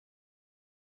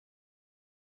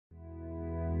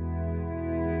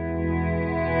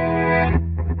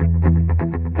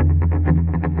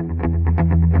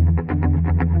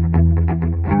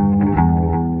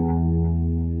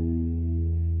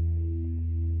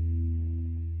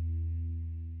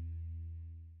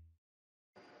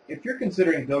If you're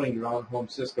considering building your own home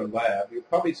Cisco lab, you'll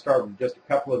probably start with just a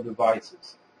couple of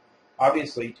devices.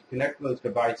 Obviously, to connect those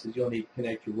devices, you'll need to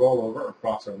connect your rollover or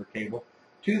crossover cable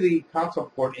to the console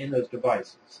port in those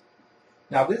devices.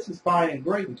 Now, this is fine and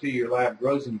great until your lab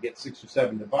grows and you get 6 or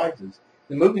 7 devices.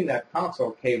 Then moving that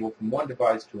console cable from one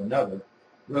device to another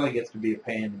really gets to be a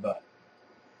pain in the butt.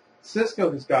 Cisco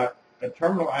has got a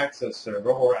terminal access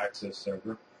server or access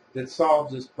server that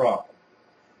solves this problem.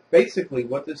 Basically,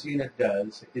 what this unit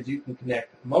does is you can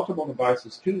connect multiple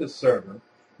devices to the server, and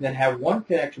then have one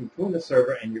connection between the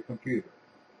server and your computer.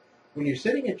 When you're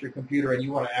sitting at your computer and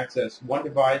you want to access one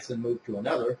device and move to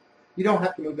another, you don't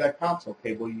have to move that console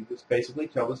cable. You just basically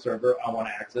tell the server, I want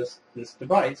to access this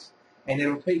device, and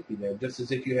it'll take you there, just as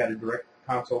if you had a direct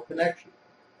console connection.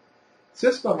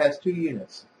 Cisco has 2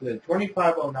 units, the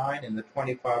 2509 and the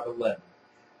 2511.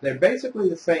 They're basically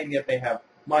the same, yet they have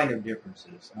minor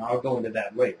differences, and I'll go into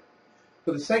that later.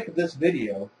 For the sake of this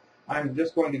video, I'm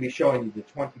just going to be showing you the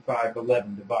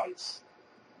 2511 device.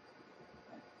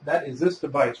 That is this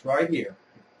device right here,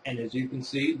 and as you can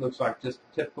see, it looks like just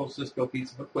a typical Cisco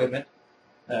piece of equipment,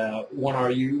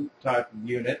 1RU type of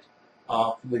unit.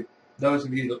 For those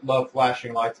of you that love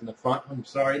flashing lights in the front, I'm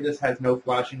sorry, this has no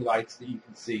flashing lights that you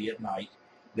can see at night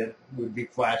that would be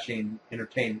flashing,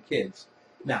 entertaining kids.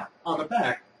 Now, on the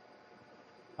back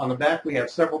we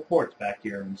have several ports back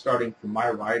here, and starting from my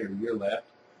right or your left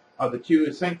are the 2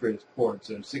 asynchronous ports,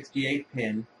 so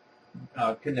 68-pin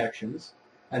connections,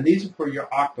 and these are for your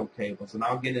octal cables, and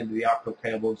I'll get into the octal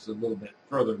cables a little bit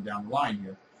further down the line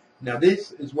here. Now,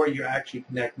 this is where you actually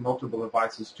connect multiple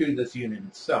devices to this unit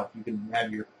itself. You can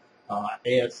have your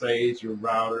ASAs, your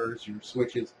routers, your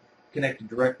switches connected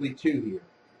directly to here.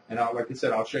 And like I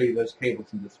said, I'll show you those cables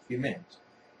in just a few minutes.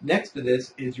 Next to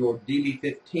this is your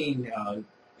DB15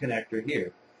 connector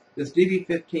here. This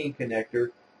DB15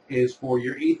 connector is for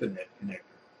your Ethernet connector.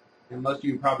 And most of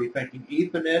you are probably thinking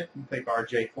Ethernet, you think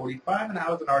RJ45, and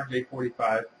how is an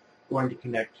RJ45 going to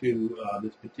connect to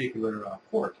this particular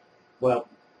port? Well,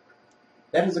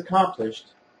 that is accomplished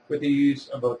with the use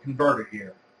of a converter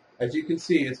here. As you can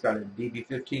see, it's got a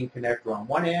DB15 connector on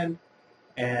one end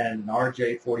and an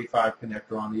RJ45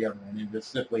 connector on the other end. It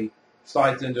just simply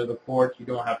slides into the port. You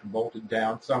don't have to bolt it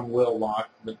down. Some will lock,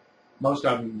 but most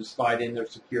of them you can just slide in. They're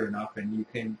secure enough, and you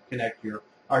can connect your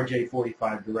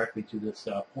RJ45 directly to this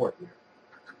port here.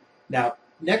 Now,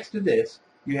 next to this,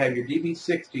 you have your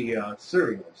DB60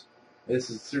 serials. This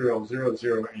is serial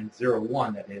 00 and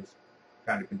 01. That is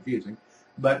kind of confusing.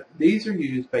 But these are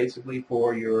used basically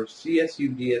for your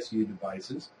CSU, DSU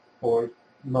devices, or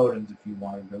modems if you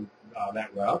want to go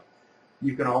that route.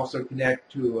 You can also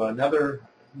connect to another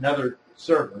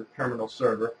server, terminal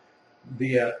server,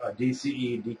 via a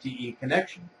DCE, DTE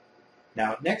connection.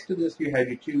 Now, next to this, you have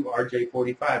your 2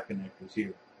 RJ45 connectors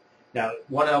here. Now,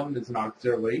 one of them is an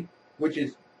auxiliary, which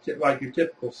is like your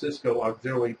typical Cisco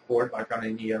auxiliary port, like on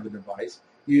any other device,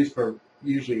 used for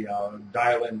usually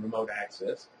dial-in remote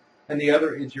access. And the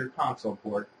other is your console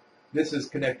port. This is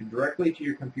connected directly to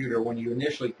your computer when you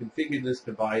initially configure this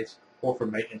device or for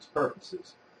maintenance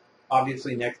purposes.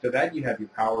 Obviously, next to that, you have your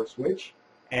power switch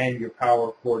and your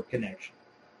power cord connection.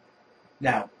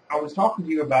 Now, I was talking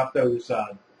to you about those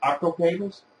octal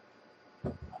cables.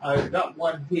 I've got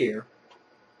one here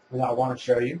that I want to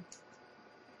show you.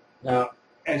 Now,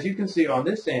 as you can see on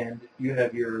this end, you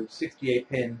have your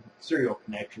 68-pin serial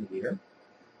connection here.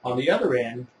 On the other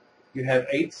end, you have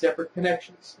 8 separate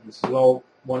connections. This is all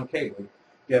one cable.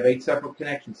 You have 8 separate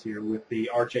connections here with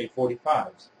the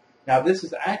RJ45s. Now, this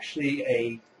is actually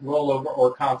a rollover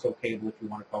or console cable, if you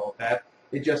want to call it that.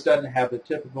 It just doesn't have the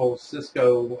typical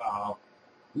Cisco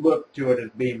look to it as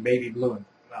being baby blue and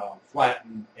flat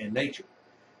in nature.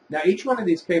 Now, each one of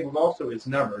these cables also is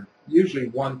numbered, usually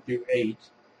 1 through 8.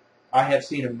 I have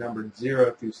seen them numbered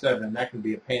 0 through 7, and that can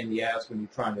be a pain in the ass when you're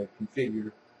trying to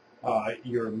configure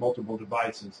your multiple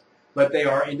devices. But they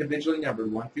are individually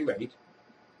numbered 1 through 8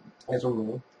 as a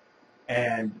rule.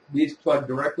 And these plug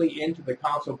directly into the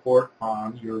console port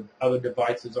on your other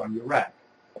devices on your rack.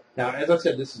 Now, as I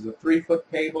said, this is a 3-foot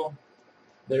cable.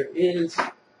 There is,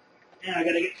 and I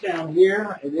got to get down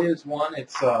here, it is one.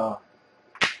 It's a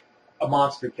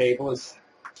monster cable. It's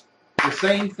the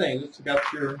same thing. It's got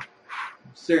your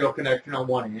serial connection on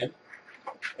one end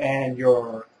and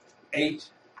your 8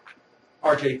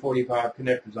 RJ45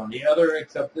 connectors on the other,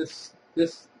 except this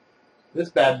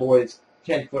bad boy is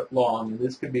 10 foot long, and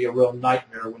this can be a real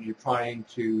nightmare when you're trying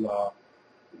to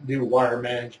do wire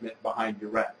management behind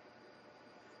your rack.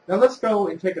 Now let's go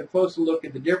and take a closer look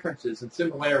at the differences and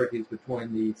similarities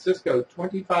between the Cisco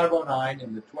 2509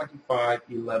 and the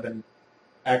 2511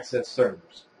 access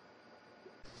servers.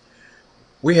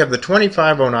 We have the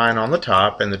 2509 on the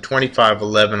top and the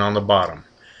 2511 on the bottom.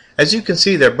 As you can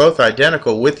see, they're both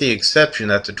identical with the exception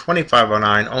that the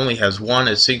 2509 only has one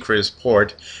asynchronous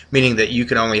port, meaning that you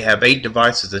can only have 8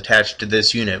 devices attached to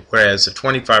this unit, whereas the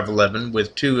 2511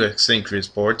 with 2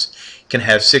 asynchronous ports can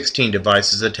have 16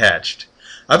 devices attached.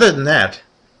 Other than that,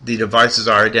 the devices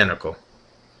are identical.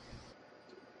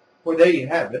 Well, there you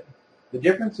have it. The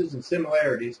differences and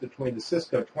similarities between the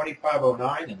Cisco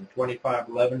 2509 and the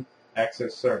 2511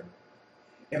 Access Server.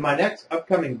 In my next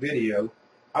upcoming video,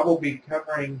 I will be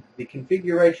covering the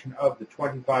configuration of the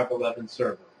 2511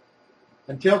 server.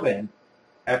 Until then,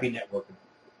 happy networking.